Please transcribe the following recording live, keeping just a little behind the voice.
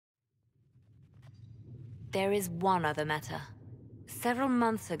There is one other matter. Several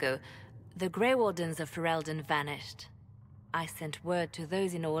months ago, the Grey Wardens of Ferelden vanished. I sent word to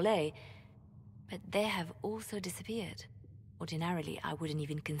those in Orlais, but they have also disappeared. Ordinarily, I wouldn't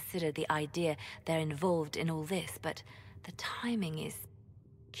even consider the idea they're involved in all this, but the timing is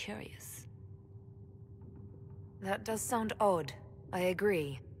curious. That does sound odd. I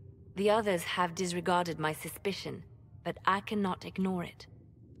agree. The others have disregarded my suspicion, but I cannot ignore it.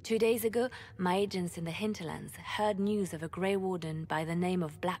 2 days ago, my agents in the hinterlands heard news of a Grey Warden by the name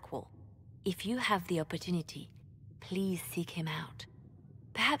of Blackwall. If you have the opportunity, please seek him out.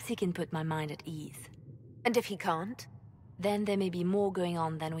 Perhaps he can put my mind at ease. And if he can't? Then there may be more going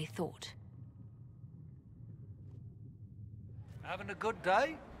on than we thought. Having a good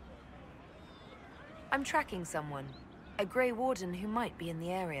day? I'm tracking someone. A Grey Warden who might be in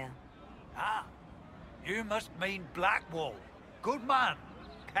the area. Ah, you must mean Blackwall. Good man.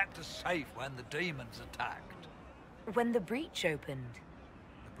 Kept us safe when the demons attacked. When the breach opened.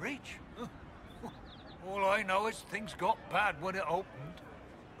 The breach? All I know is things got bad when it opened.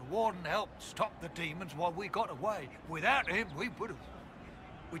 The Warden helped stop the demons while we got away. Without him, we would have...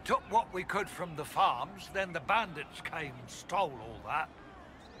 We took what we could from the farms, then the bandits came and stole all that.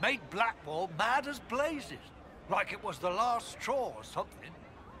 Made Blackwall mad as blazes, like it was the last straw or something.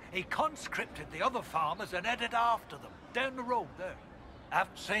 He conscripted the other farmers and headed after them, down the road there.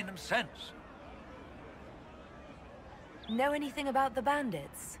 Haven't seen them since. Know anything about the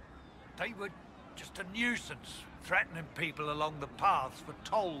bandits? They were just a nuisance, threatening people along the paths for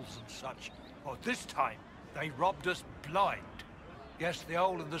tolls and such. Well, this time, they robbed us blind. Guess the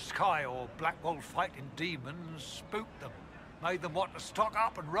hole in the sky or Blackwall fighting demons spooked them. Made them want to stock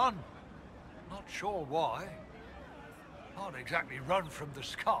up and run. Not sure why. Can't exactly run from the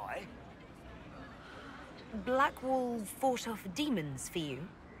sky. Blackwall fought off demons for you?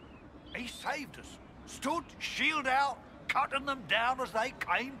 He saved us. Stood, shield out, cutting them down as they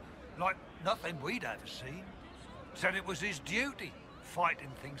came, like nothing we'd ever seen. Said it was his duty,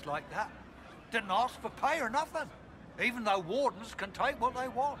 fighting things like that. Didn't ask for pay or nothing, even though wardens can take what they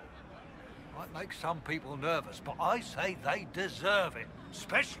want. Might make some people nervous, but I say they deserve it,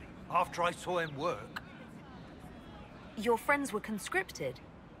 especially after I saw him work. Your friends were conscripted.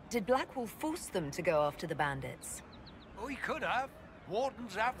 Did Blackwall force them to go after the bandits? Oh, he could have.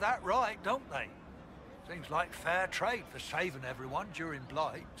 Wardens have that right, don't they? Seems like fair trade for saving everyone during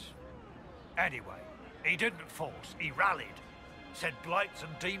blights. Anyway, he didn't force, he rallied. Said blights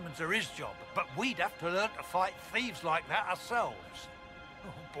and demons are his job, but we'd have to learn to fight thieves like that ourselves.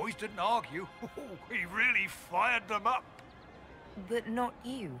 Oh, boys didn't argue. He really fired them up. But not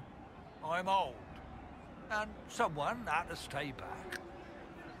you. I'm old, and someone had to stay back.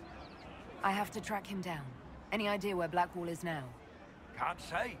 I have to track him down. Any idea where Blackwall is now? Can't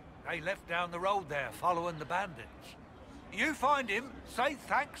say. They left down the road there, following the bandits. You find him, say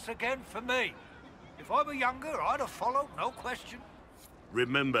thanks again for me. If I were younger, I'd have followed, no question.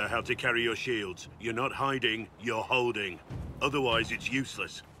 Remember how to carry your shields. You're not hiding, you're holding. Otherwise, it's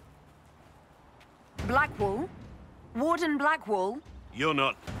useless. Blackwall? Warden Blackwall? You're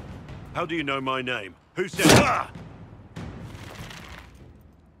not... How do you know my name? Who said... Ah!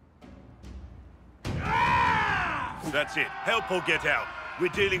 That's it. Help or get out. We're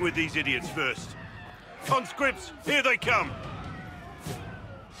dealing with these idiots first. Conscripts, here they come!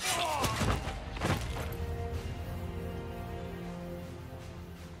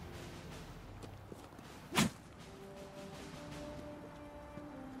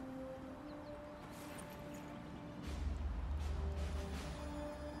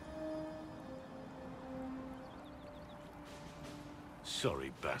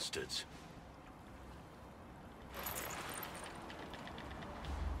 Sorry, bastards.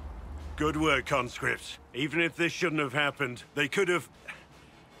 Good work, conscripts. Even if this shouldn't have happened, they could have...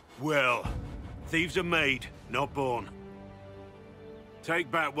 Well, thieves are made, not born. Take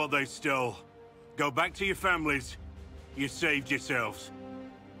back what they stole. Go back to your families. You saved yourselves.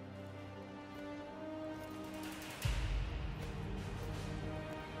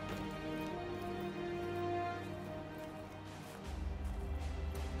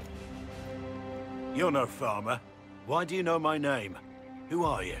 You're no farmer. Why do you know my name? Who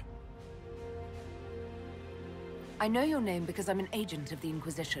are you? I know your name because I'm an agent of the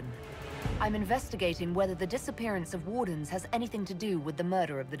Inquisition. I'm investigating whether the disappearance of Wardens has anything to do with the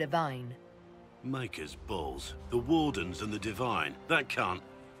murder of the Divine. Maker's balls. The Wardens and the Divine. That can't...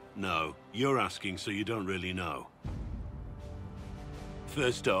 No, you're asking so you don't really know.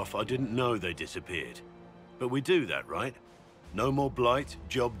 First off, I didn't know they disappeared. But we do that, right? No more blight,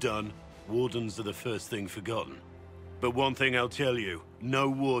 job done. Wardens are the first thing forgotten. But one thing I'll tell you, no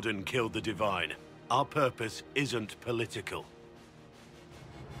Warden killed the Divine. Our purpose isn't political.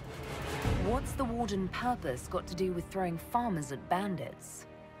 What's the Warden purpose got to do with throwing farmers at bandits?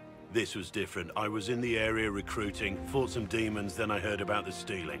 This was different. I was in the area recruiting, fought some demons, then I heard about the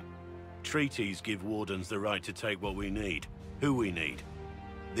stealing. Treaties give Wardens the right to take what we need, who we need.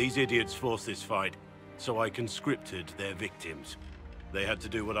 These idiots forced this fight, so I conscripted their victims. They had to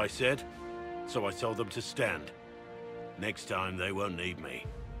do what I said, so I told them to stand. Next time, they won't need me.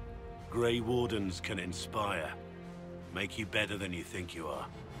 Grey Wardens can inspire, make you better than you think you are.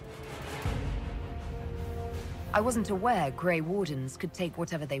 I wasn't aware Grey Wardens could take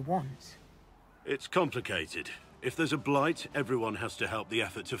whatever they want. It's complicated. If there's a blight, everyone has to help the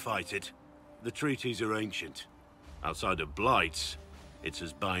effort to fight it. The treaties are ancient. Outside of blights, it's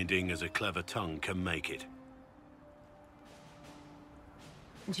as binding as a clever tongue can make it.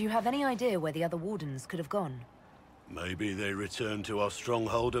 Do you have any idea where the other Wardens could have gone? Maybe they returned to our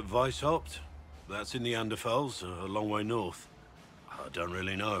stronghold at Weishaupt? That's in the Anderfels, a long way north. I don't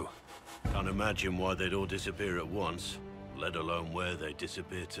really know. Can't imagine why they'd all disappear at once, let alone where they'd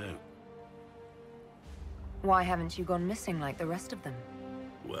disappear to. Why haven't you gone missing like the rest of them?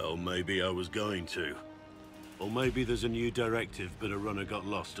 Well, maybe I was going to. Or maybe there's a new directive, but a runner got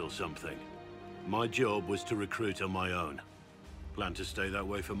lost or something. My job was to recruit on my own. Plan to stay that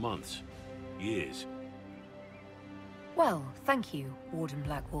way for months. Years. Well, thank you, Warden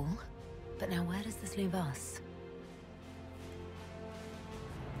Blackwall. But now where does this leave us?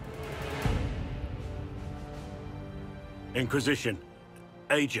 Inquisition.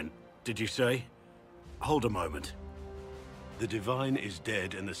 Agent, did you say? Hold a moment. The Divine is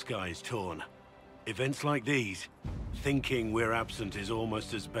dead and the sky is torn. Events like these, thinking we're absent is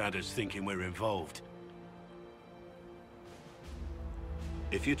almost as bad as thinking we're involved.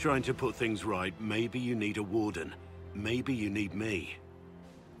 If you're trying to put things right, maybe you need a Warden. Maybe you need me.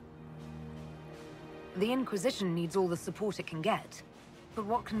 The Inquisition needs all the support it can get. But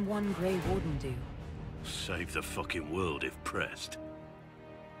what can one Grey Warden do? Save the fucking world if pressed.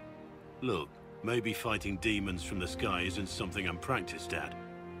 Look, maybe fighting demons from the sky isn't something I'm practiced at.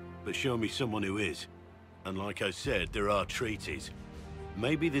 But show me someone who is. And like I said, there are treaties.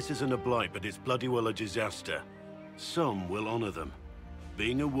 Maybe this isn't a blight, but it's bloody well a disaster. Some will honor them.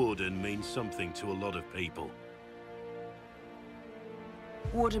 Being a Warden means something to a lot of people.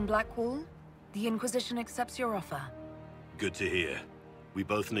 Warden Blackwall, the Inquisition accepts your offer. Good to hear. We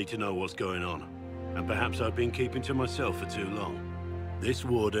both need to know what's going on. And perhaps I've been keeping to myself for too long. This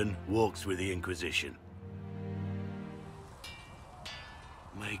Warden walks with the Inquisition.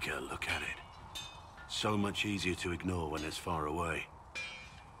 Make her look at it. So much easier to ignore when it's far away.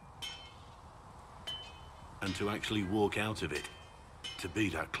 And to actually walk out of it. To be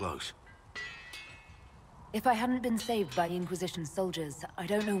that close. If I hadn't been saved by Inquisition soldiers, I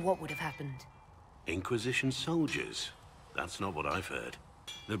don't know what would have happened. Inquisition soldiers? That's not what I've heard.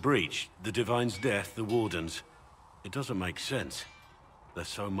 The Breach, the Divine's death, the Wardens. It doesn't make sense. There's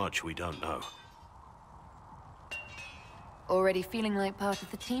so much we don't know. Already feeling like part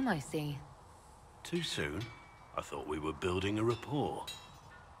of the team, I see. Too soon? I thought we were building a rapport.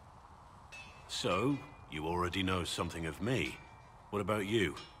 So, you already know something of me. What about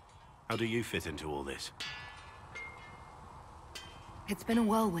you? How do you fit into all this? It's been a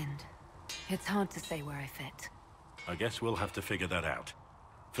whirlwind. It's hard to say where I fit. I guess we'll have to figure that out.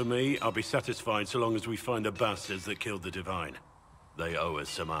 For me, I'll be satisfied so long as we find the bastards that killed the Divine. They owe us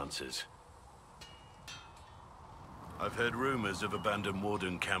some answers. I've heard rumors of abandoned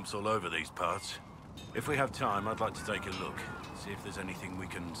Warden camps all over these parts. If we have time, I'd like to take a look. See if there's anything we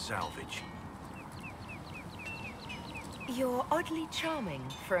can salvage. You're oddly charming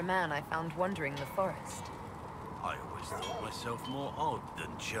for a man I found wandering the forest. I always thought myself more odd than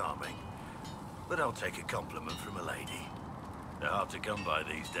charming. But I'll take a compliment from a lady. They're hard to come by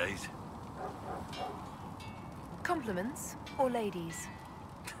these days. Compliments or ladies?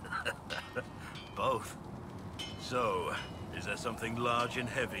 Both. So, is there something large and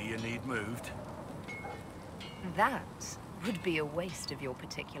heavy you need moved? That would be a waste of your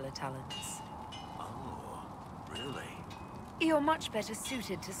particular talents. Oh, really? You're much better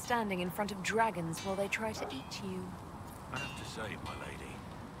suited to standing in front of dragons while they try to eat you. I have to say, my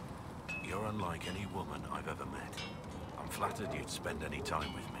lady, you're unlike any woman I've ever met. I'm flattered you'd spend any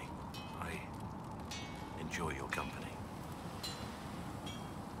time with me. I enjoy your company.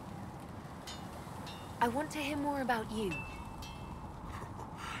 I want to hear more about you.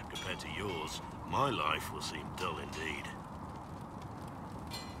 Compared to yours, my life will seem dull indeed.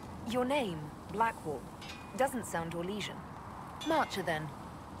 Your name, Blackwall, doesn't sound Orlesian. Marcher then.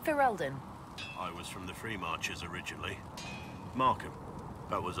 Ferelden. I was from the Free Marchers originally. Markham.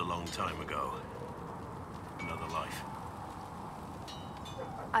 That was a long time ago. another life.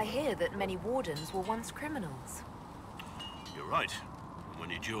 I hear that many wardens were once criminals. You're right. When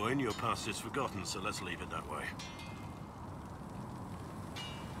you join, your past is forgotten, so let's leave it that way.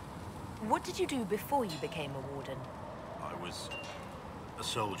 What did you do before you became a warden? I was a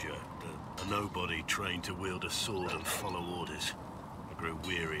soldier, a nobody trained to wield a sword and follow orders. I grew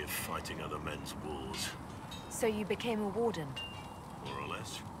weary of fighting other men's wars. So you became a warden? More or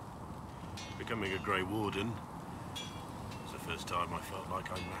less. Becoming a Grey Warden was the first time I felt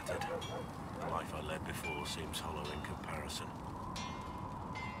like I mattered. The life I led before seems hollow in comparison.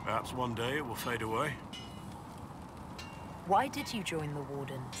 Perhaps one day it will fade away. Why did you join the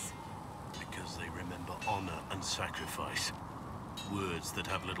Wardens? Because they remember honor and sacrifice. Words that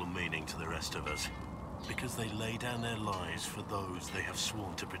have little meaning to the rest of us. Because they lay down their lives for those they have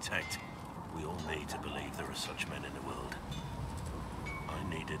sworn to protect. We all need to believe there are such men in the world. I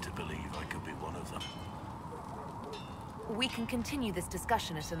needed to believe I could be one of them. We can continue this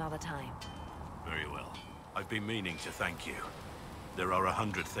discussion at another time. Very well. I've been meaning to thank you. There are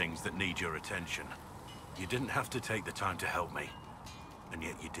 100 things that need your attention. You didn't have to take the time to help me, and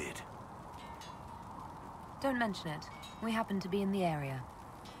yet you did. Don't mention it. We happen to be in the area.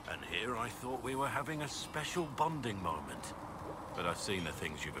 And here I thought we were having a special bonding moment. But I've seen the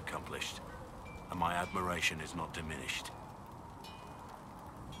things you've accomplished, and my admiration is not diminished.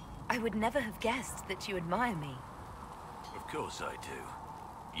 I would never have guessed that you admire me. Of course I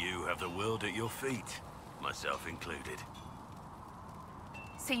do. You have the world at your feet, myself included.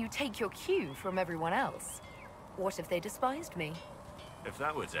 So you take your cue from everyone else? What if they despised me? If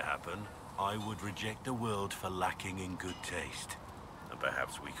that were to happen, I would reject the world for lacking in good taste. And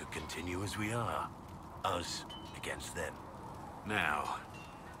perhaps we could continue as we are. Us against them. Now,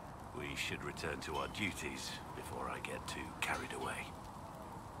 we should return to our duties before I get too carried away.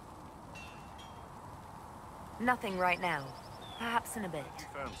 Nothing right now. Perhaps in a bit.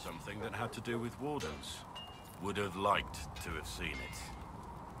 You found something that had to do with wardens. Would have liked to have seen it.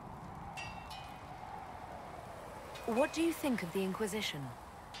 What do you think of the Inquisition?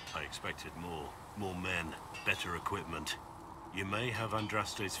 I expected more. More men, better equipment. You may have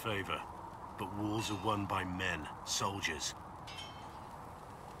Andraste's favor, but wars are won by men, soldiers.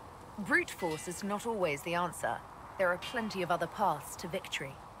 Brute force is not always the answer. There are plenty of other paths to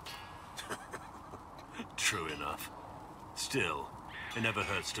victory. True enough. Still, it never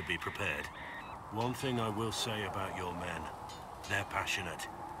hurts to be prepared. One thing I will say about your men. They're passionate,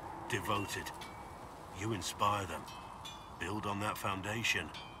 devoted. You inspire them. Build on that foundation,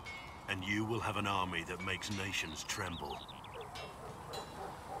 and you will have an army that makes nations tremble.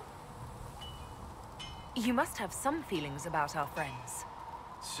 You must have some feelings about our friends.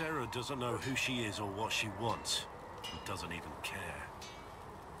 Sarah doesn't know who she is or what she wants, and doesn't even care.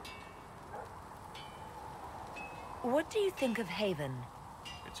 What do you think of Haven?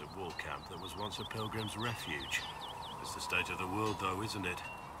 It's a war camp that was once a pilgrim's refuge. It's the state of the world, though, isn't it?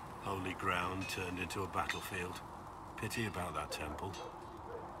 Holy ground turned into a battlefield. Pity about that temple.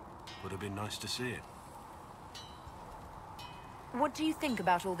 Would have been nice to see it. What do you think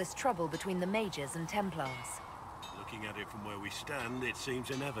about all this trouble between the mages and Templars? Looking at it from where we stand, it seems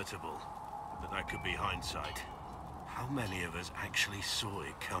inevitable. But that could be hindsight. How many of us actually saw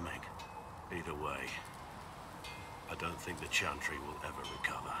it coming? Either way, I don't think the Chantry will ever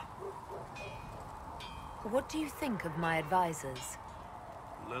recover. What do you think of my advisors?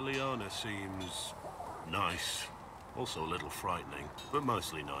 Leliana seems nice. Also a little frightening, but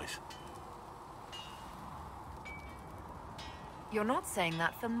mostly nice. You're not saying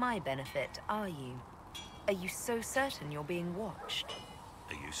that for my benefit, are you? Are you so certain you're being watched?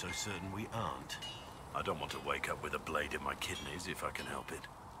 Are you so certain we aren't? I don't want to wake up with a blade in my kidneys if I can help it.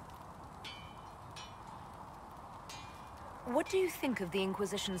 What do you think of the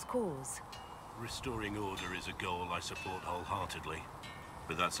Inquisition's cause? Restoring order is a goal I support wholeheartedly.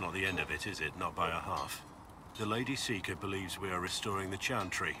 But that's not the end of it, is it? Not by a half. The Lady Seeker believes we are restoring the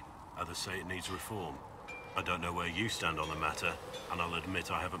Chantry. Others say it needs reform. I don't know where you stand on the matter, and I'll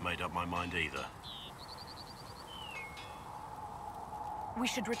admit I haven't made up my mind either. We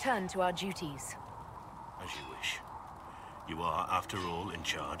should return to our duties. As you wish. You are, after all, in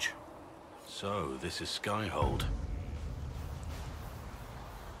charge. So, this is Skyhold.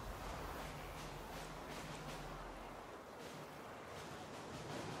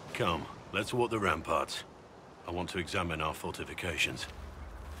 Come, let's walk the ramparts. I want to examine our fortifications.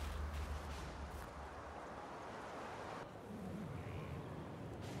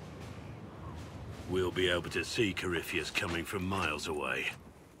 We'll be able to see Corypheus coming from miles away.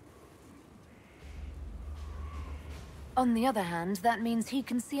 On the other hand, that means he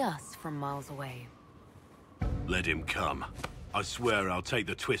can see us from miles away. Let him come. I swear I'll take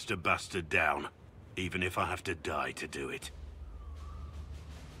the twister bastard down, even if I have to die to do it.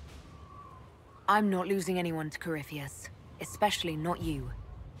 I'm not losing anyone to Corypheus. Especially not you.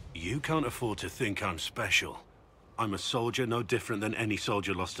 You can't afford to think I'm special. I'm a soldier no different than any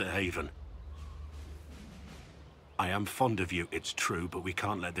soldier lost at Haven. I am fond of you, it's true, but we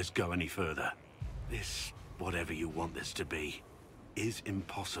can't let this go any further. This, whatever you want this to be, is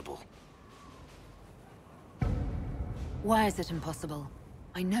impossible. Why is it impossible?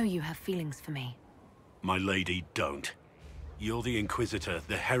 I know you have feelings for me. My lady, don't. You're the Inquisitor,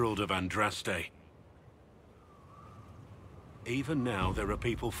 the Herald of Andraste. Even now, there are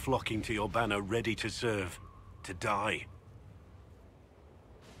people flocking to your banner ready to serve, to die.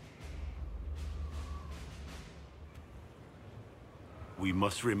 We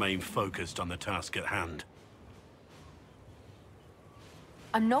must remain focused on the task at hand.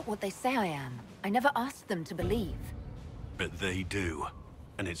 I'm not what they say I am. I never asked them to believe. But they do,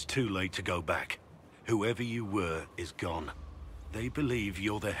 and it's too late to go back. Whoever you were is gone. They believe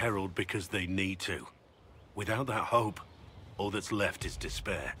you're the Herald because they need to. Without that hope, all that's left is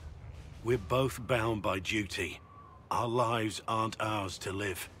despair. We're both bound by duty. Our lives aren't ours to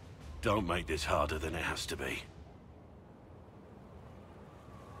live. Don't make this harder than it has to be.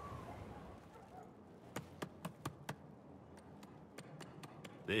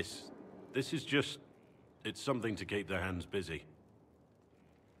 This is just... it's something to keep their hands busy.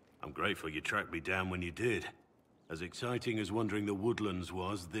 I'm grateful you tracked me down when you did. As exciting as wandering the woodlands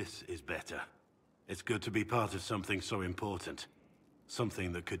was, this is better. It's good to be part of something so important.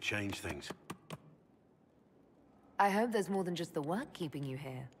 Something that could change things. I hope there's more than just the work keeping you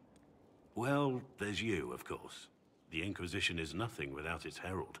here. Well, there's you, of course. The Inquisition is nothing without its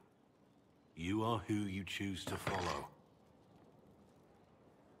herald. You are who you choose to follow.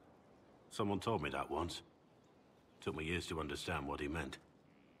 Someone told me that once. Took me years to understand what he meant.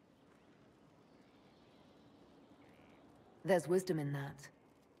 There's wisdom in that.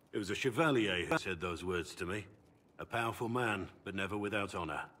 It was a chevalier who said those words to me. A powerful man, but never without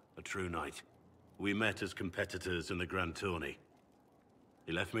honor. A true knight. We met as competitors in the Grand Tourney.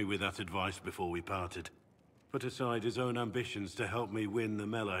 He left me with that advice before we parted. Put aside his own ambitions to help me win the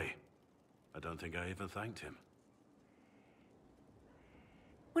melee. I don't think I even thanked him.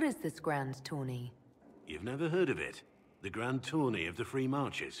 What is this Grand Tourney? You've never heard of it? The Grand Tourney of the Free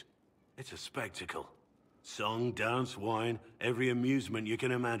Marches. It's a spectacle. Song, dance, wine, every amusement you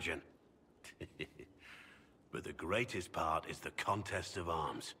can imagine. But the greatest part is the contest of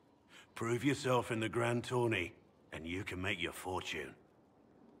arms. Prove yourself in the Grand Tourney, and you can make your fortune.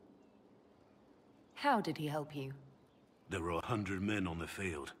 How did he help you? There were 100 men on the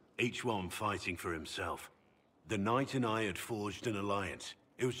field, each one fighting for himself. The knight and I had forged an alliance.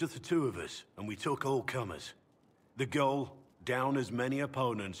 It was just the two of us, and we took all comers. The goal, down as many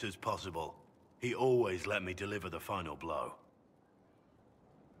opponents as possible. He always let me deliver the final blow.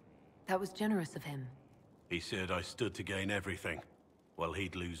 That was generous of him. He said I stood to gain everything, while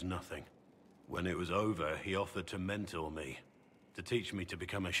he'd lose nothing. When it was over, he offered to mentor me, to teach me to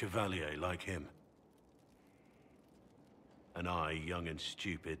become a chevalier like him. And I, young and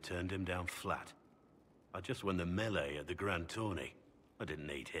stupid, turned him down flat. I just won the melee at the Grand Tourney. I didn't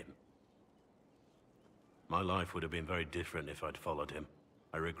need him. My life would have been very different if I'd followed him.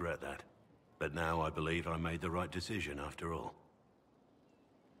 I regret that. But now I believe I made the right decision after all.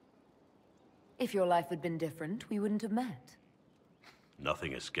 If your life had been different, we wouldn't have met.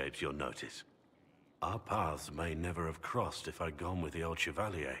 Nothing escapes your notice. Our paths may never have crossed if I'd gone with the old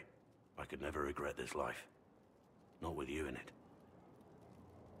Chevalier. I could never regret this life. Not with you in it.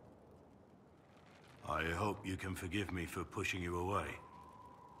 I hope you can forgive me for pushing you away.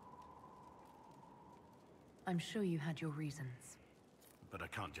 I'm sure you had your reasons. But I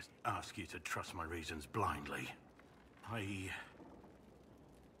can't just ask you to trust my reasons blindly. I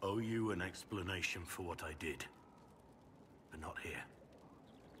owe you an explanation for what I did. But not here.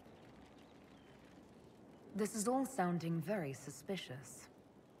 This is all sounding very suspicious.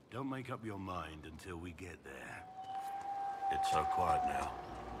 Don't make up your mind until we get there. It's so quiet now.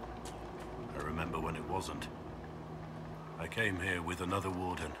 I remember when it wasn't. I came here with another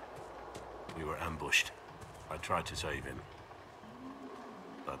warden. We were ambushed. I tried to save him.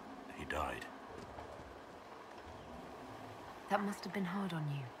 But he died. That must have been hard on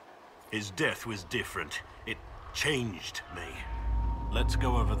you. His death was different. It changed me. Let's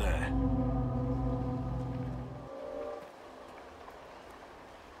go over there.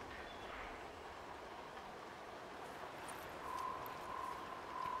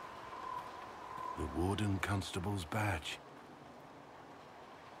 The Warden Constable's badge.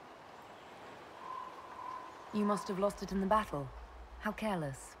 You must have lost it in the battle. How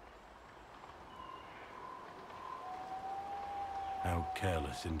careless. How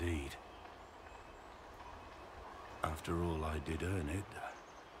careless indeed. After all, I did earn it.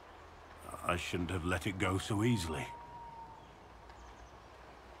 I shouldn't have let it go so easily.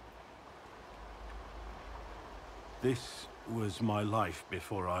 This was my life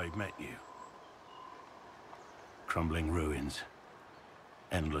before I met you. Crumbling ruins.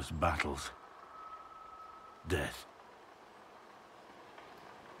 Endless battles. Death.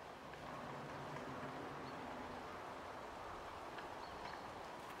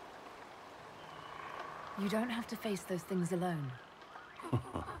 You don't have to face those things alone.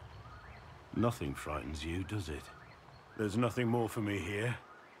 Nothing frightens you, does it? There's nothing more for me here.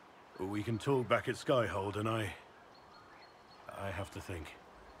 We can talk back at Skyhold, and I have to think.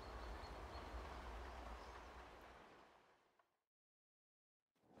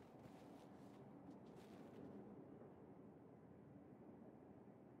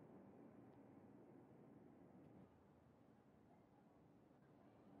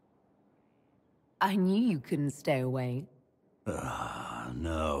 I knew you couldn't stay away.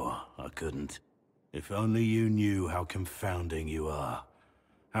 No, I couldn't. If only you knew how confounding you are.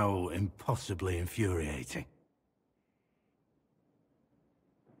 How impossibly infuriating.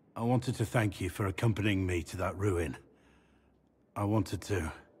 I wanted to thank you for accompanying me to that ruin. I wanted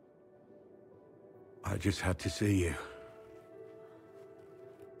to. I just had to see you.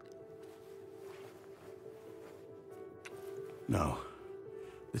 No.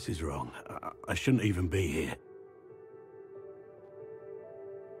 This is wrong. I shouldn't even be here.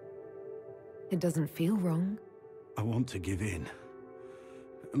 It doesn't feel wrong. I want to give in.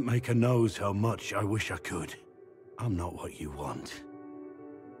 Maker knows how much I wish I could. I'm not what you want.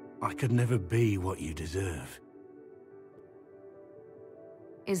 I could never be what you deserve.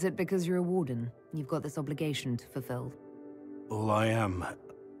 Is it because you're a warden? You've got this obligation to fulfill? All I am,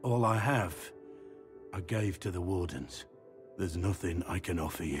 all I have, I gave to the Wardens. There's nothing I can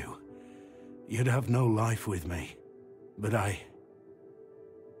offer you. You'd have no life with me. But I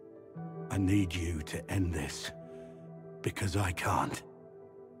need you to end this. Because I can't.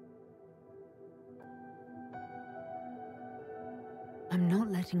 I'm not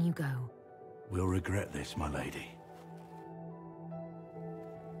letting you go. We'll regret this, my lady.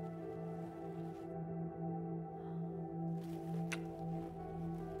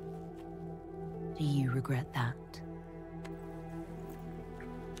 Do you regret that?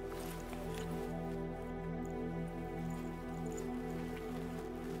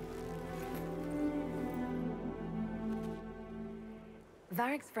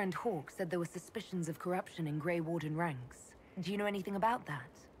 Varric's friend Hawke said there were suspicions of corruption in Grey Warden ranks. Do you know anything about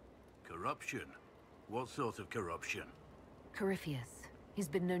that? Corruption? What sort of corruption? Corypheus. He's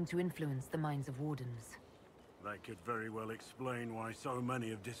been known to influence the minds of Wardens. That could very well explain why so many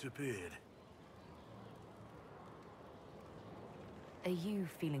have disappeared. Are you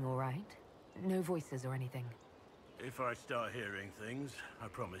feeling all right? No voices or anything? If I start hearing things, I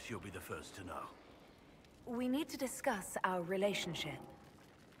promise you'll be the first to know. We need to discuss our relationship.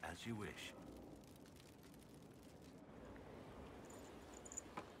 As you wish.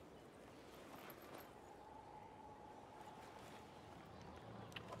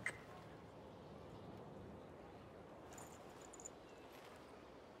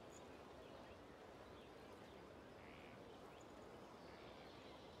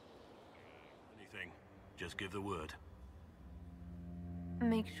 Anything, just give the word.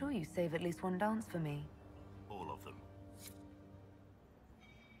 Make sure you save at least one dance for me. All of them.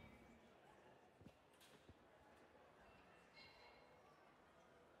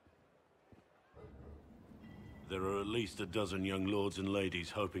 There are at least a dozen young lords and ladies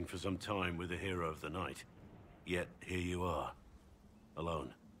hoping for some time with the hero of the night. Yet, here you are.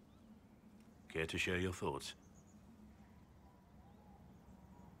 Alone. Care to share your thoughts?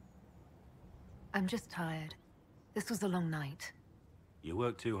 I'm just tired. This was a long night. You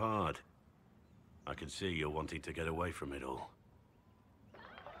work too hard. I can see you're wanting to get away from it all.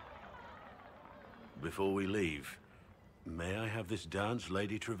 Before we leave, may I have this dance,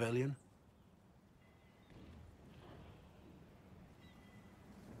 Lady Trevelyan?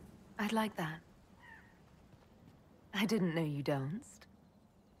 I'd like that. I didn't know you danced.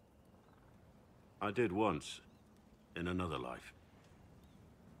 I did once, in another life.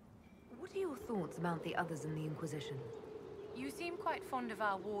 What are your thoughts about the others in the Inquisition? You seem quite fond of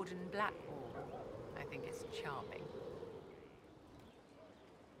our warden, Blackwall. I think it's charming.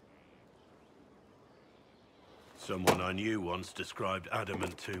 Someone I knew once described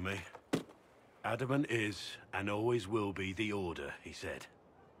Adamant to me. Adamant is, and always will be, the Order, he said.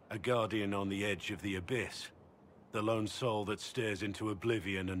 A guardian on the edge of the abyss, The lone soul that stares into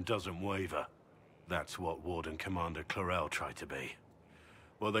oblivion and doesn't waver. That's what Warden Commander Clarel tried to be.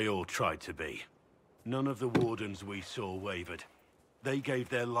 Well, they all tried to be. None of the Wardens we saw wavered. They gave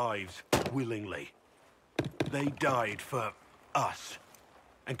their lives willingly. They died for us.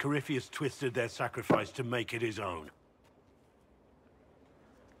 And Corypheus twisted their sacrifice to make it his own.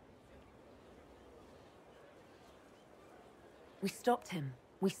 We stopped him.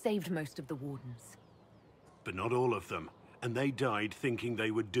 We saved most of the Wardens. But not all of them. And they died thinking they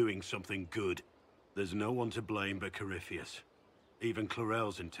were doing something good. There's no one to blame but Corypheus. Even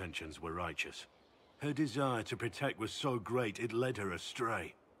Clarel's intentions were righteous. Her desire to protect was so great it led her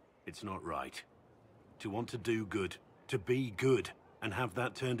astray. It's not right. To want to do good, to be good, and have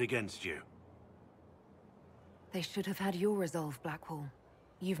that turned against you. They should have had your resolve, Blackwall.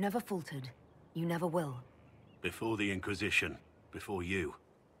 You've never faltered. You never will. Before the Inquisition, before you,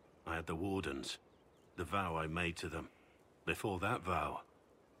 I had the Wardens. The vow I made to them. Before that vow,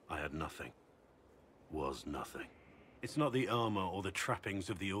 I had nothing. Was nothing. It's not the armor or the trappings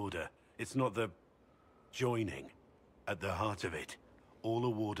of the Order. It's not the joining. At the heart of it, all a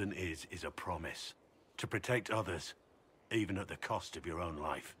Warden is a promise. To protect others, even at the cost of your own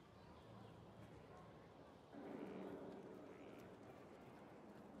life.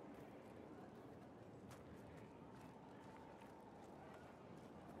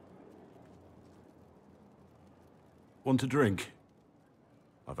 Want a drink?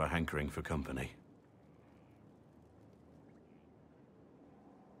 I've a hankering for company.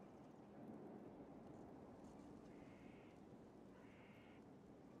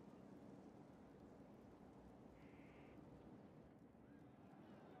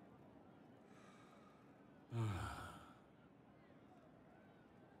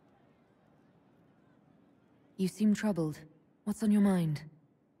 You seem troubled. What's on your mind?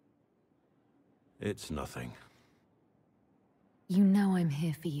 It's nothing. You know I'm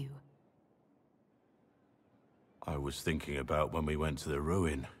here for you. I was thinking about when we went to the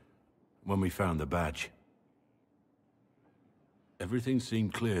ruin. When we found the badge. Everything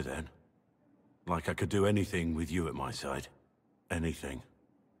seemed clear then. Like I could do anything with you at my side. Anything.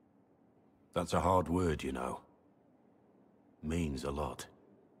 That's a hard word, you know. Means a lot.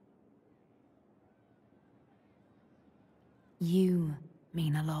 You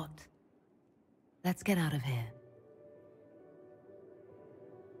mean a lot. Let's get out of here.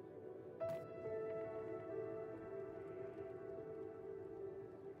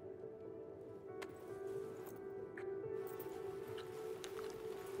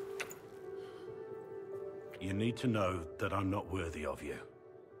 You need to know that I'm not worthy of you.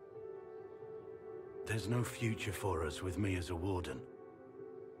 There's no future for us with me as a Warden.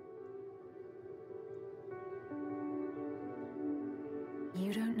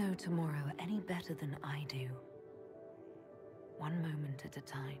 You don't know tomorrow any better than I do. One moment at a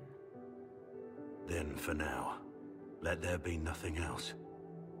time. Then for now, let there be nothing else.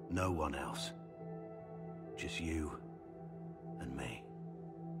 No one else. Just you and me.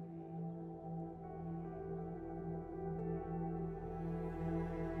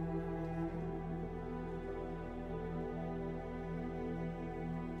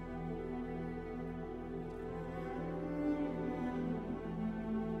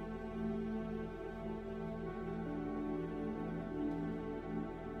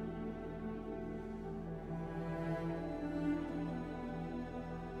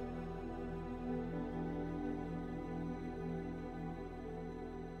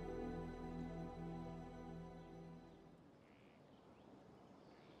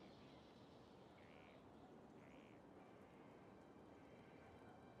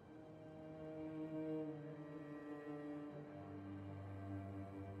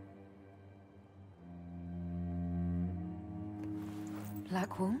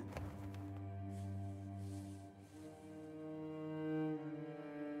 Blackwall?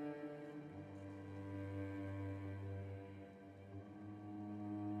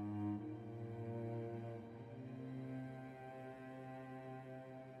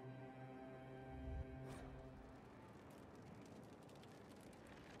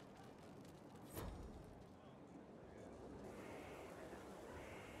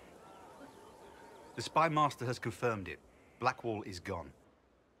 The Spy Master has confirmed it. Blackwall is gone.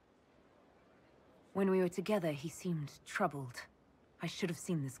 When we were together, he seemed troubled. I should have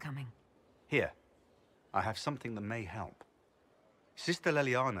seen this coming. Here, I have something that may help. Sister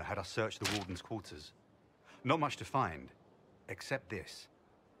Leliana had us search the Warden's quarters. Not much to find, except this.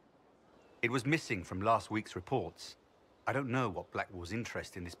 It was missing from last week's reports. I don't know what Blackwall's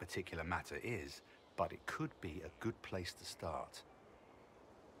interest in this particular matter is, but it could be a good place to start.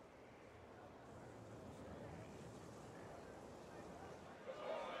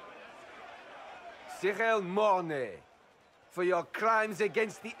 Cyril Mornay, for your crimes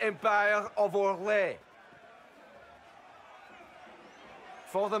against the Empire of Orlais.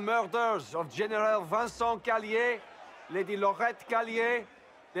 For the murders of General Vincent Callier, Lady Laurette Callier,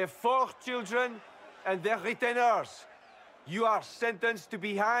 their 4 children, and their retainers. You are sentenced to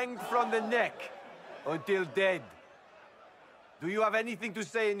be hanged from the neck until dead. Do you have anything to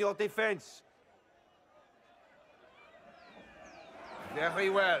say in your defense? Very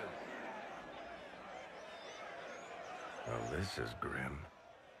well. Well, this is grim.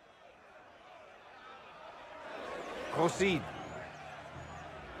 Proceed.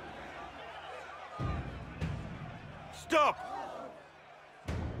 Stop!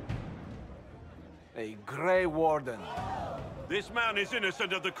 A Grey Warden. This man is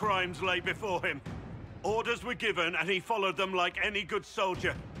innocent of the crimes laid before him. Orders were given, and he followed them like any good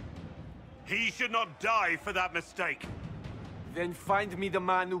soldier. He should not die for that mistake. Then find me the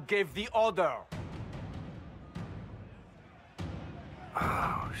man who gave the order.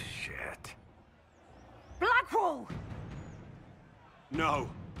 Oh, shit. Blackwall! No,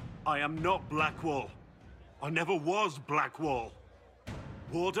 I am not Blackwall. I never was Blackwall.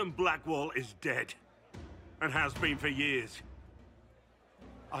 Warden Blackwall is dead, and has been for years.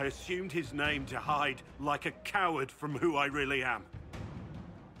 I assumed his name to hide like a coward from who I really am.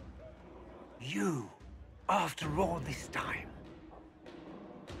 You, after all this time.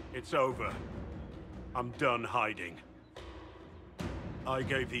 It's over. I'm done hiding. I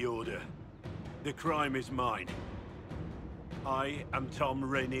gave the order. The crime is mine. I am Tom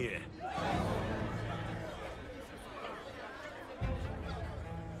Rainier.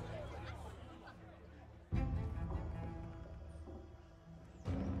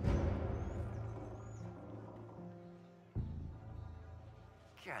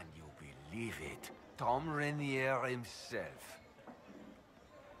 Can you believe it? Tom Rainier himself.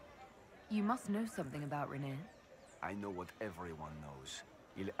 You must know something about Rainier. I know what everyone knows.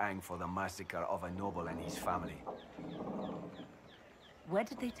 He'll hang for the massacre of a noble and his family. Where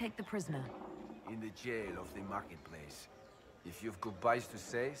did they take the prisoner? In the jail of the marketplace. If you've goodbyes to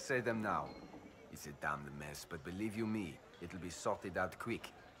say, say them now. It's a damned mess, but believe you me, it'll be sorted out quick.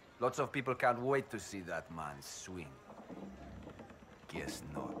 Lots of people can't wait to see that man swing. Guess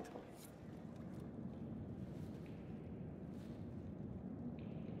not.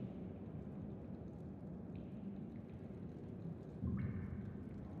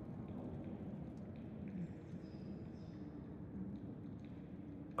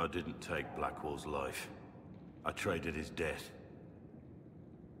 I didn't take Blackwall's life. I traded his death.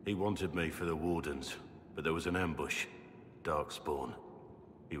 He wanted me for the Wardens, but there was an ambush. Darkspawn.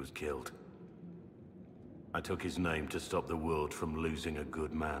 He was killed. I took his name to stop the world from losing a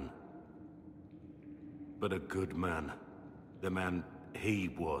good man. But a good man, the man he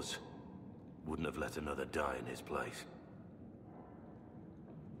was, wouldn't have let another die in his place.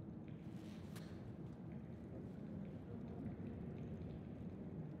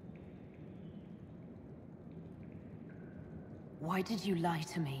 Why did you lie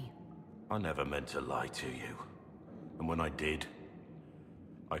to me? I never meant to lie to you. And when I did,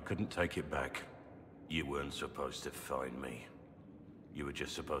 I couldn't take it back. You weren't supposed to find me. You were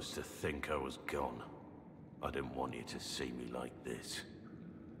just supposed to think I was gone. I didn't want you to see me like this.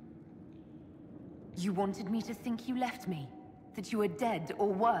 You wanted me to think you left me? That you were dead or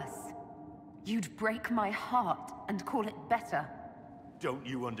worse? You'd break my heart and call it better. Don't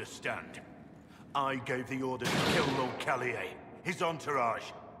you understand? I gave the order to kill Lord Callier, his entourage,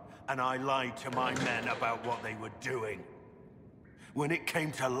 and I lied to my men about what they were doing. When it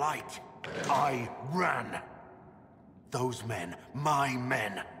came to light, I ran. Those men, my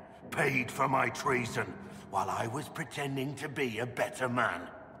men, paid for my treason, while I was pretending to be a better man.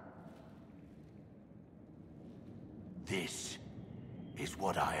 This is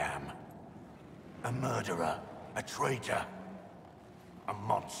what I am. A murderer, a traitor, a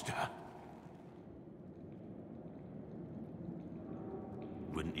monster.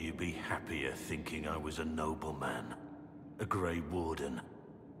 Wouldn't you be happier thinking I was a nobleman? A Grey Warden?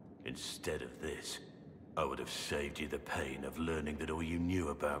 Instead of this, I would have saved you the pain of learning that all you knew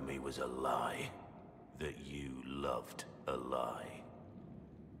about me was a lie. That you loved a lie.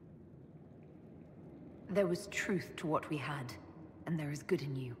 There was truth to what we had, and there is good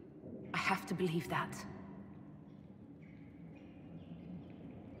in you. I have to believe that.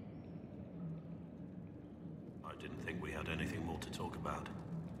 I didn't think we had anything more to talk about.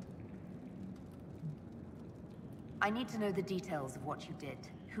 I need to know the details of what you did.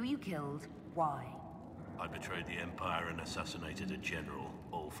 Who you killed, why. I betrayed the Empire and assassinated a general,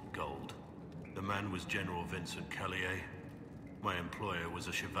 all for gold. The man was General Vincent Callier. My employer was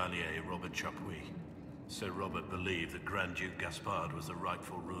a Chevalier, Robert Chapuis. Sir Robert believed that Grand Duke Gaspard was the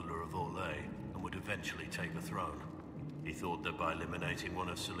rightful ruler of Orlais and would eventually take the throne. He thought that by eliminating one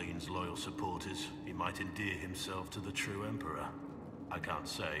of Celine's loyal supporters, he might endear himself to the true Emperor. I can't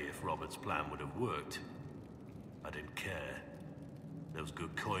say if Robert's plan would have worked. I didn't care. There was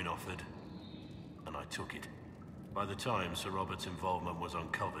good coin offered, and I took it. By the time Sir Robert's involvement was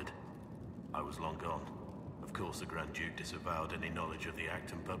uncovered, I was long gone. Of course, the Grand Duke disavowed any knowledge of the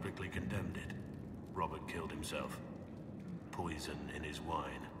act and publicly condemned it. Robert killed himself. Poison in his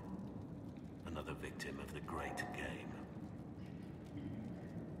wine. Another victim of the great game.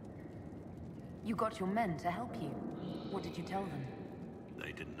 You got your men to help you. What did you tell them?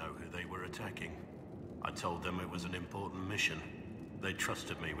 They didn't know who they were attacking. I told them it was an important mission. They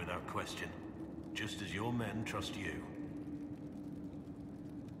trusted me without question. Just as your men trust you.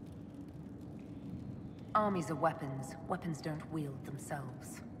 Armies are weapons. Weapons don't wield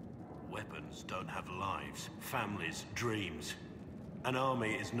themselves. Weapons don't have lives, families, dreams. An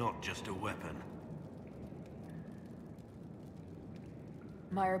army is not just a weapon.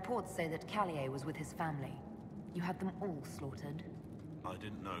 My reports say that Callier was with his family. You had them all slaughtered. I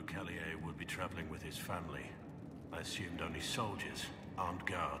didn't know Callier would be traveling with his family. I assumed only soldiers, armed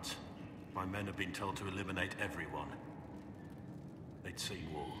guards. My men have been told to eliminate everyone. They'd seen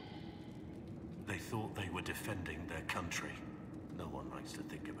war. They thought they were defending their country. No one likes to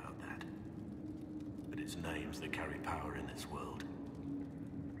think about that. But it's names that carry power in this world.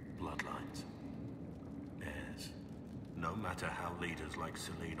 Bloodlines. Heirs. No matter how leaders like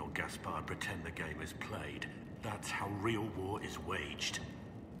Celine or Gaspard pretend the game is played, that's how real war is waged.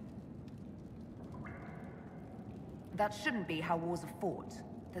 That shouldn't be how wars are fought.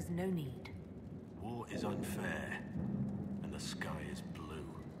 There's no need. War is unfair, and the sky is blue.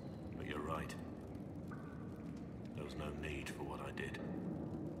 But you're right. There was no need for what I did.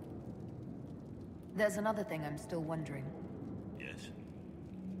 There's another thing I'm still wondering. Yes?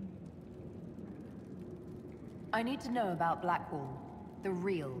 I need to know about Blackwall. The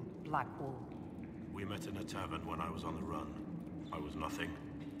real Blackwall. We met in a tavern when I was on the run. I was nothing.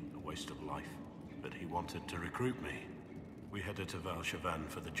 A waste of life. But he wanted to recruit me. We headed to Valchavan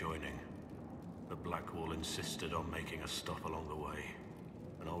for the joining. But Blackwall insisted on making a stop along the way.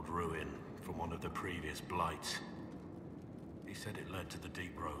 An old ruin from one of the previous blights. He said it led to the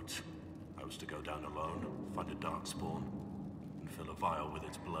deep roads. I was to go down alone, find a darkspawn, and fill a vial with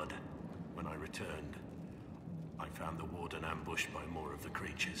its blood. When I returned, I found the warden ambushed by more of the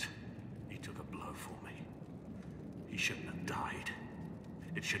creatures. He took a blow for me. He shouldn't have died.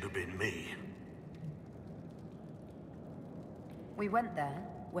 It should have been me. We went there,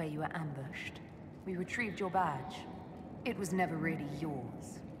 where you were ambushed. We retrieved your badge. It was never really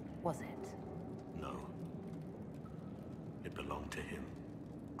yours, was it? No. It belonged to him.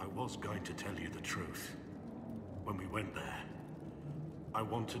 I was going to tell you the truth. When we went there, I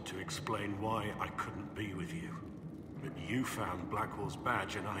wanted to explain why I couldn't be with you. But you found Blackwall's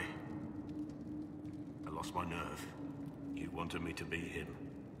badge and I lost my nerve. You wanted me to be him.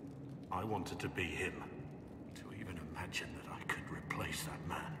 I wanted to be him. To even imagine that I could replace that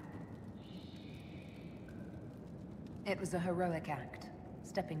man. It was a heroic act,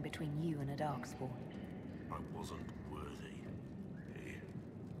 stepping between you and a darkspawn. I wasn't worthy.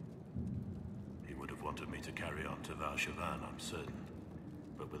 He would have wanted me to carry on to Valchavan, I'm certain.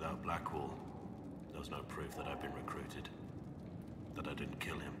 But without Blackwall, there was no proof that I'd been recruited. That I didn't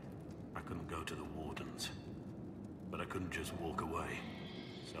kill him. I couldn't go to the Wardens. But I couldn't just walk away.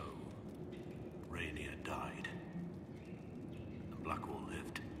 So, Rainier died. And Blackwall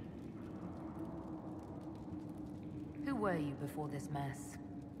lived. Who were you before this mess?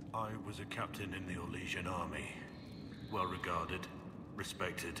 I was a captain in the Orlesian army. Well regarded,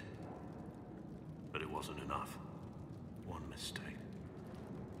 respected. But it wasn't enough. One mistake.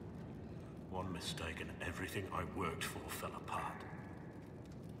 One mistake and everything I worked for fell apart.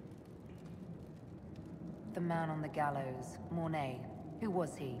 The man on the gallows, Mornay. Who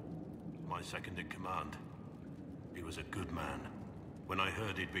was he? My second in command. He was a good man. When I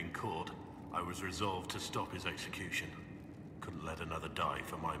heard he'd been caught, I was resolved to stop his execution. Couldn't let another die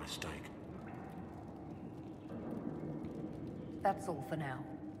for my mistake. That's all for now.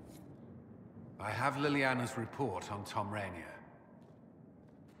 I have Leliana's report on Tom Rainier.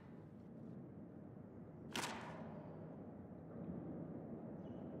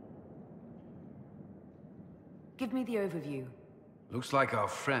 Give me the overview. Looks like our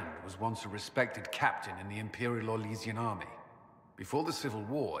friend was once a respected captain in the Imperial Orlesian army. Before the Civil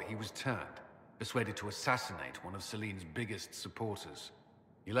War, he was turned, persuaded to assassinate one of Celine's biggest supporters.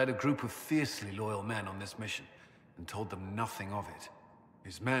 He led a group of fiercely loyal men on this mission, and told them nothing of it.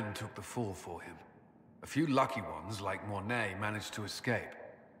 His men took the fall for him. A few lucky ones, like Mornay, managed to escape.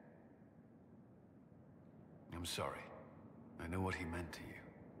 I'm sorry. I know what he meant to you.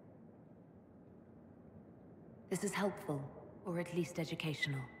 This is helpful, or at least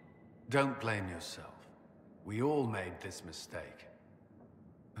educational. Don't blame yourself. We all made this mistake.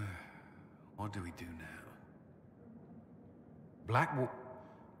 What do we do now? Blackwall...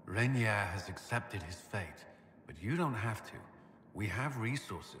 Rainier has accepted his fate, but you don't have to. We have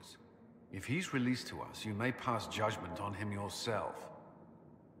resources. If he's released to us, you may pass judgment on him yourself.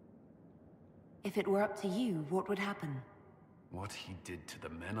 If it were up to you, what would happen? What he did to the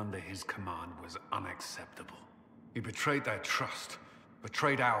men under his command was unacceptable. He betrayed their trust,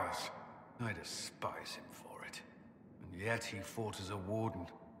 betrayed ours. I despise him for it. And yet he fought as a warden,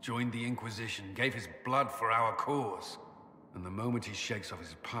 joined the Inquisition, gave his blood for our cause. And the moment he shakes off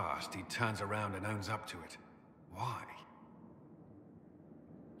his past, he turns around and owns up to it. Why?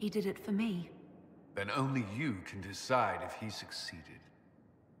 He did it for me. Then only you can decide if he succeeded.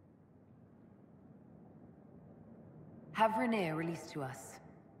 Have Rainier released to us.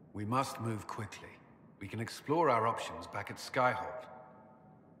 We must move quickly. We can explore our options back at Skyhold.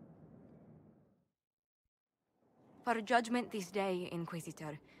 For judgment this day,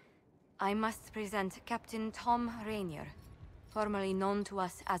 Inquisitor, I must present Captain Tom Rainier, formerly known to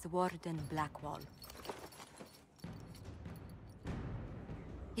us as Warden Blackwall.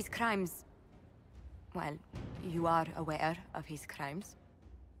 His crimes... well, you are aware of his crimes.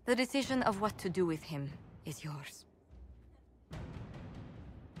 The decision of what to do with him is yours.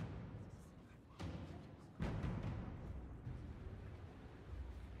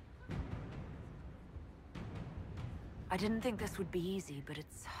 I didn't think this would be easy, but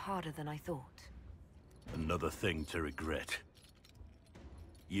it's harder than I thought. Another thing to regret.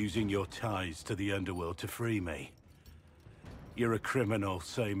 Using your ties to the underworld to free me. You're a criminal,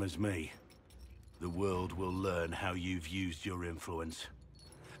 same as me. The world will learn how you've used your influence.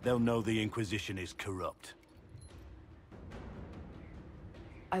 They'll know the Inquisition is corrupt.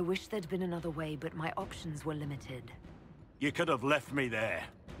 I wish there'd been another way, but my options were limited. You could have left me there.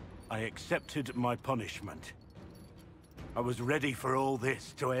 I accepted my punishment. I was ready for all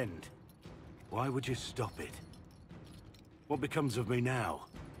this to end. Why would you stop it? What becomes of me now?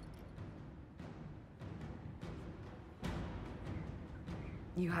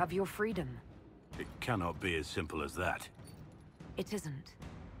 You have your freedom. It cannot be as simple as that. It isn't.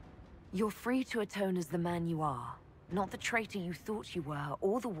 You're free to atone as the man you are, not the traitor you thought you were,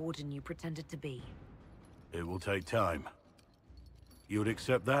 or the warden you pretended to be. It will take time. You would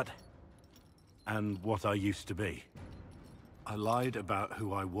accept that? And what I used to be? I lied about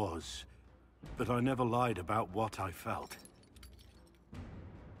who I was, but I never lied about what I felt.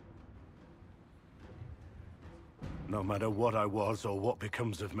 No matter what I was or what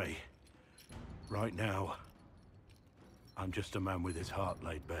becomes of me, right now, I'm just a man with his heart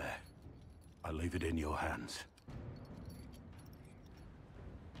laid bare. I leave it in your hands.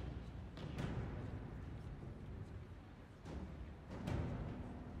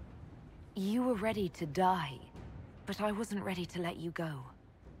 You were ready to die, but I wasn't ready to let you go.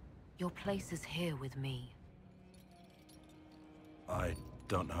 Your place is here with me. I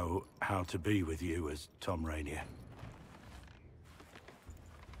don't know how to be with you as Tom Rainier.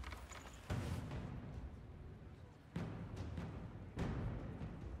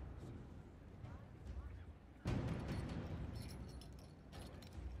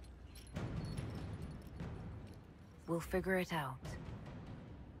 We'll figure it out.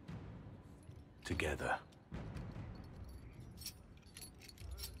 Together.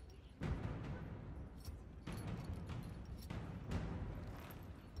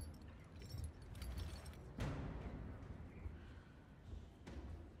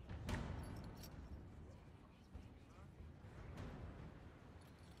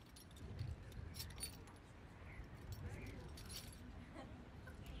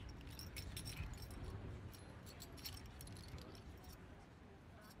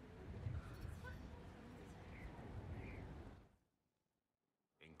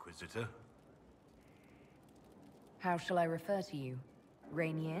 Inquisitor? How shall I refer to you?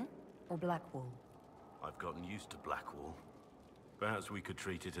 Rainier or Blackwall? I've gotten used to Blackwall. Perhaps we could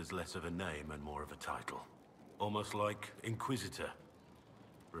treat it as less of a name and more of a title. Almost like Inquisitor.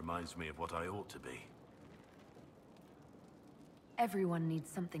 Reminds me of what I ought to be. Everyone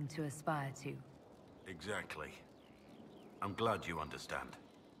needs something to aspire to. Exactly. I'm glad you understand.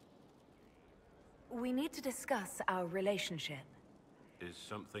 We need to discuss our relationship. Is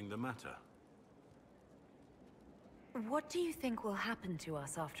something the matter? What do you think will happen to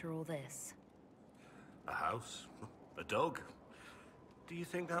us after all this? A house? A dog? Do you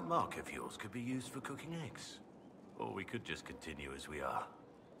think that mark of yours could be used for cooking eggs? Or we could just continue as we are.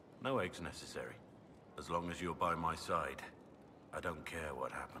 No eggs necessary. As long as you're by my side, I don't care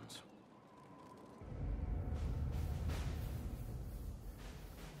what happens.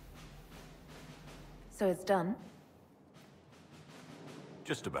 So it's done?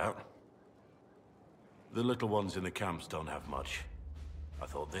 Just about. The little ones in the camps don't have much. I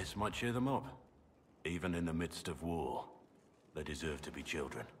thought this might cheer them up. Even in the midst of war, they deserve to be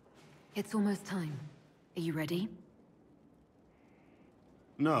children. It's almost time. Are you ready?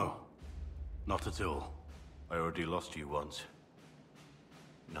 No. Not at all. I already lost you once.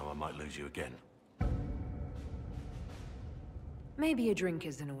 Now I might lose you again. Maybe a drink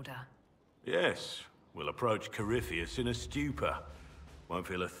is in order. Yes. We'll approach Corypheus in a stupor. Won't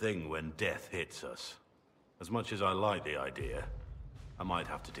feel a thing when death hits us. As much as I like the idea, I might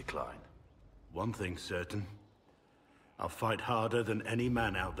have to decline. One thing's certain. I'll fight harder than any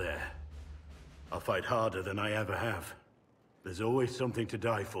man out there. I'll fight harder than I ever have. There's always something to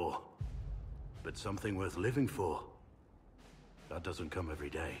die for. But something worth living for. That doesn't come every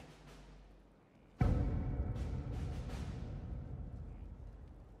day.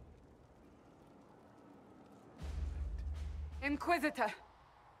 Inquisitor,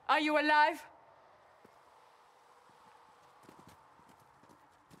 are you alive?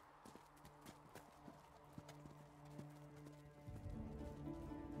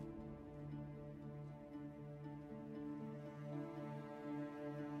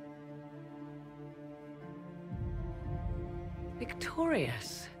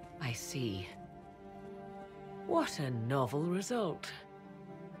 Victorious, I see. What a novel result.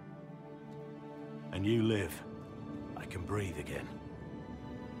 And you live. I can breathe again.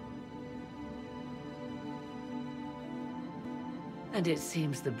 And it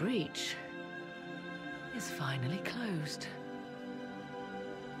seems the breach is finally closed.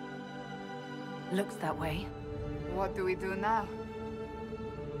 Looks that way. What do we do now?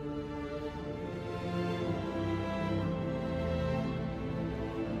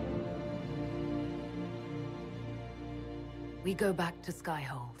 We go back to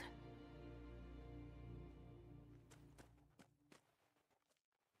Skyhold.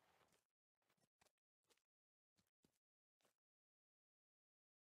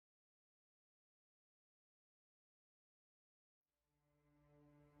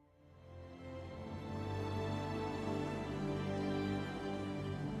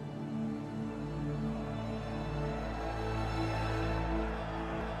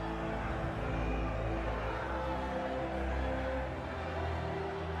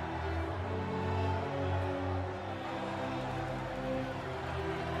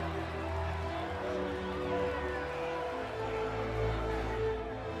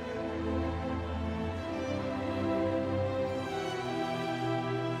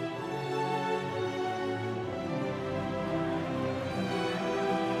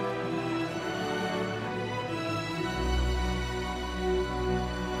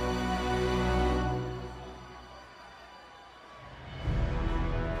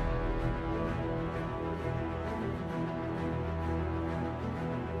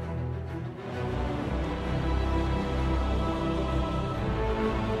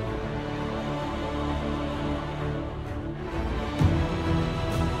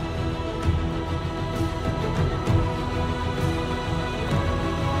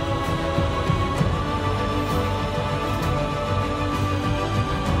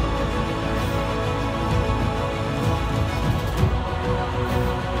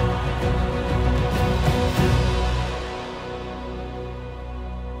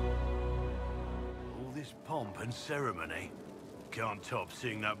 And ceremony. Can't top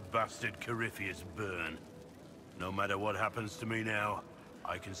seeing that bastard Corypheus burn. No matter what happens to me now,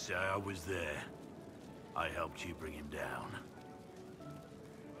 I can say I was there. I helped you bring him down.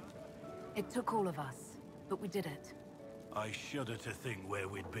 It took all of us, but we did it. I shudder to think where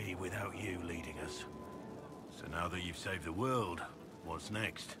we'd be without you leading us. So now that you've saved the world, what's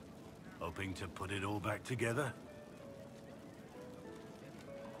next? Hoping to put it all back together?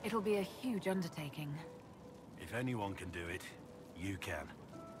 It'll be a huge undertaking. If anyone can do it, you can.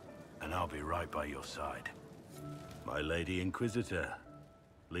 And I'll be right by your side. My Lady Inquisitor,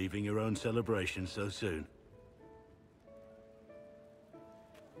 leaving your own celebration so soon?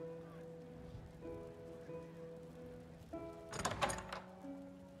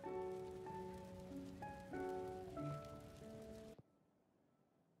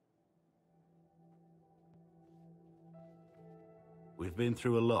 We've been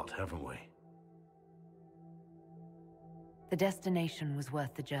through a lot, haven't we? The destination was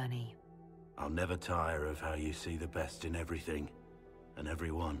worth the journey. I'll never tire of how you see the best in everything, and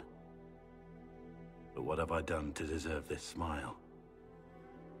every one. But what have I done to deserve this smile?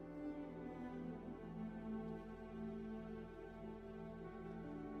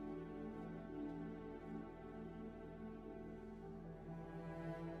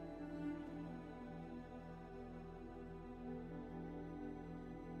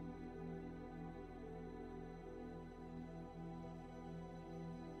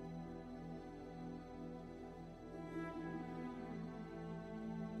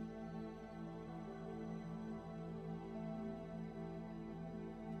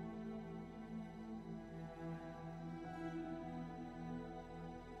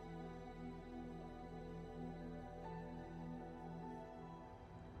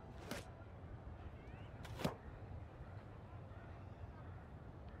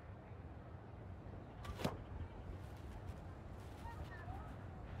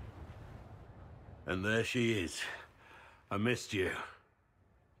 And there she is. I missed you.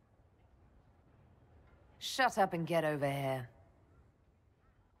 Shut up and get over here.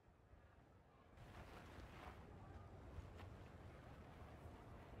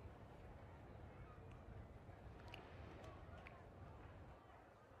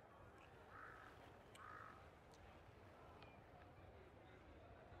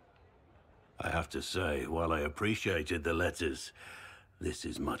 I have to say, while I appreciated the letters, this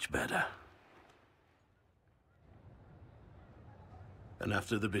is much better. And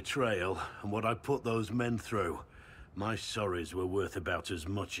after the betrayal, and what I put those men through, my sorries were worth about as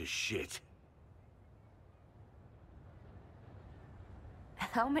much as shit.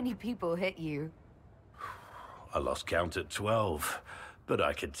 How many people hit you? I lost count at 12, but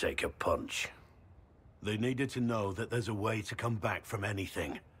I could take a punch. They needed to know that there's a way to come back from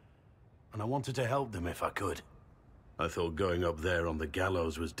anything. And I wanted to help them if I could. I thought going up there on the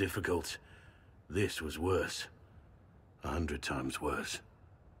gallows was difficult. This was worse. 100 times worse.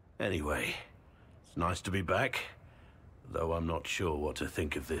 Anyway, it's nice to be back, though I'm not sure what to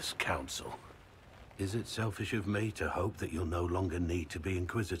think of this council. Is it selfish of me to hope that you'll no longer need to be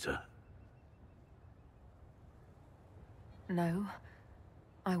Inquisitor? No.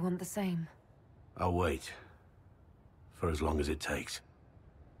 I want the same. I'll wait. For as long as it takes.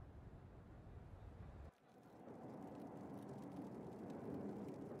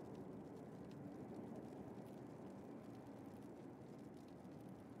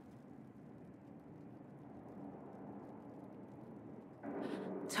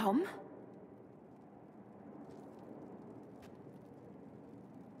 Tom?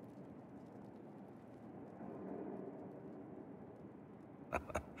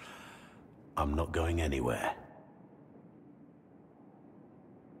 I'm not going anywhere.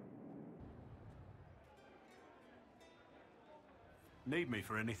 Need me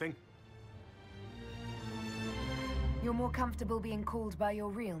for anything? You're more comfortable being called by your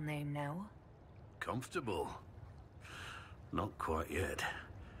real name now? Comfortable? Not quite yet.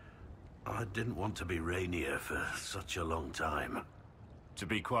 I didn't want to be Rainier for such a long time. To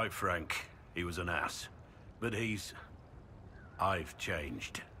be quite frank, he was an ass. But I've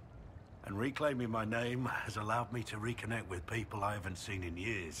changed. And reclaiming my name has allowed me to reconnect with people I haven't seen in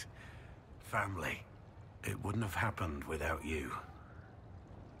years. Family. It wouldn't have happened without you.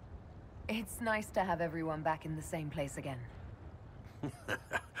 It's nice to have everyone back in the same place again.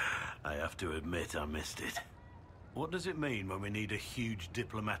 I have to admit I missed it. What does it mean when we need a huge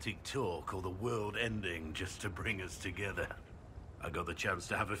diplomatic talk or the world ending just to bring us together? I got the chance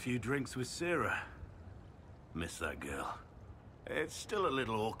to have a few drinks with Sarah. Miss that girl. It's still a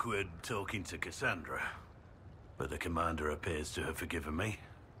little awkward talking to Cassandra. But the commander appears to have forgiven me,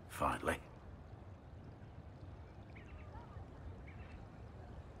 finally.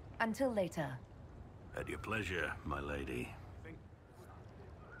 Until later. At your pleasure, my lady.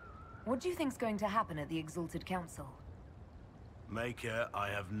 What do you think's going to happen at the Exalted Council? Maker, I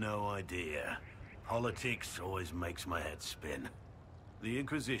have no idea. Politics always makes my head spin. The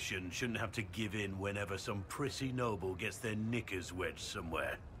Inquisition shouldn't have to give in whenever some prissy noble gets their knickers wedged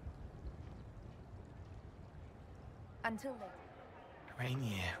somewhere. Until later.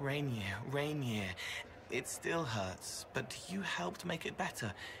 Rainier. It still hurts, but you helped make it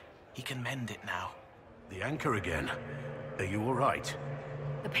better. He can mend it now. The anchor again. Are you all right?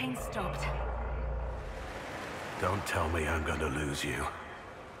 The pain stopped. Don't tell me I'm going to lose you.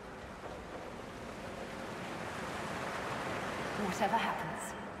 Whatever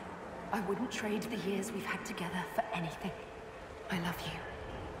happens, I wouldn't trade the years we've had together for anything. I love you.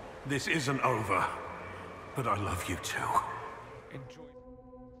 This isn't over, but I love you too. Enjoy.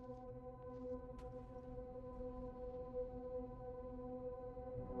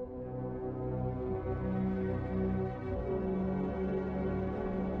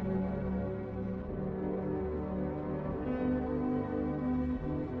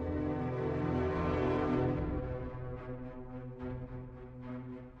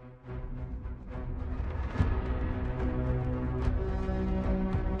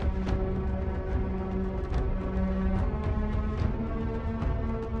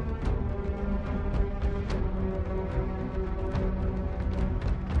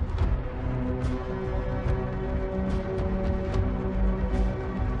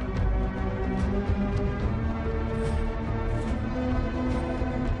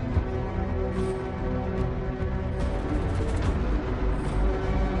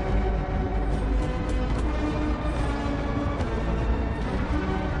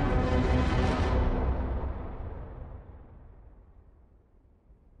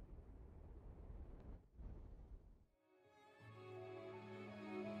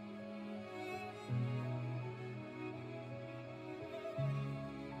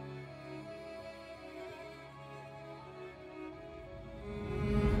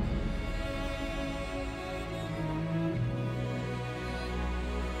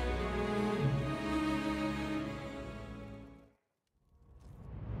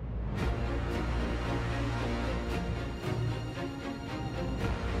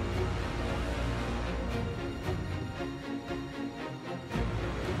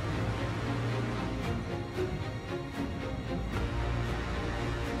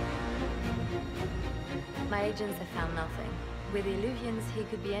 My agents have found nothing. With the Illuvians, he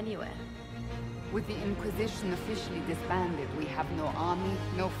could be anywhere. With the Inquisition officially disbanded, we have no army,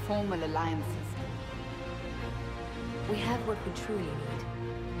 no formal alliances. We have what we truly need.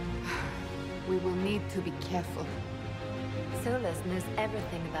 We will need to be careful. Solus knows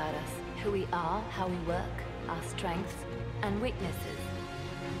everything about us. Who we are, how we work, our strengths and weaknesses.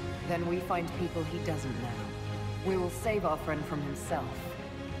 Then we find people he doesn't know. We will save our friend from himself.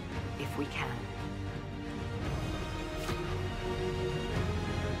 If we can.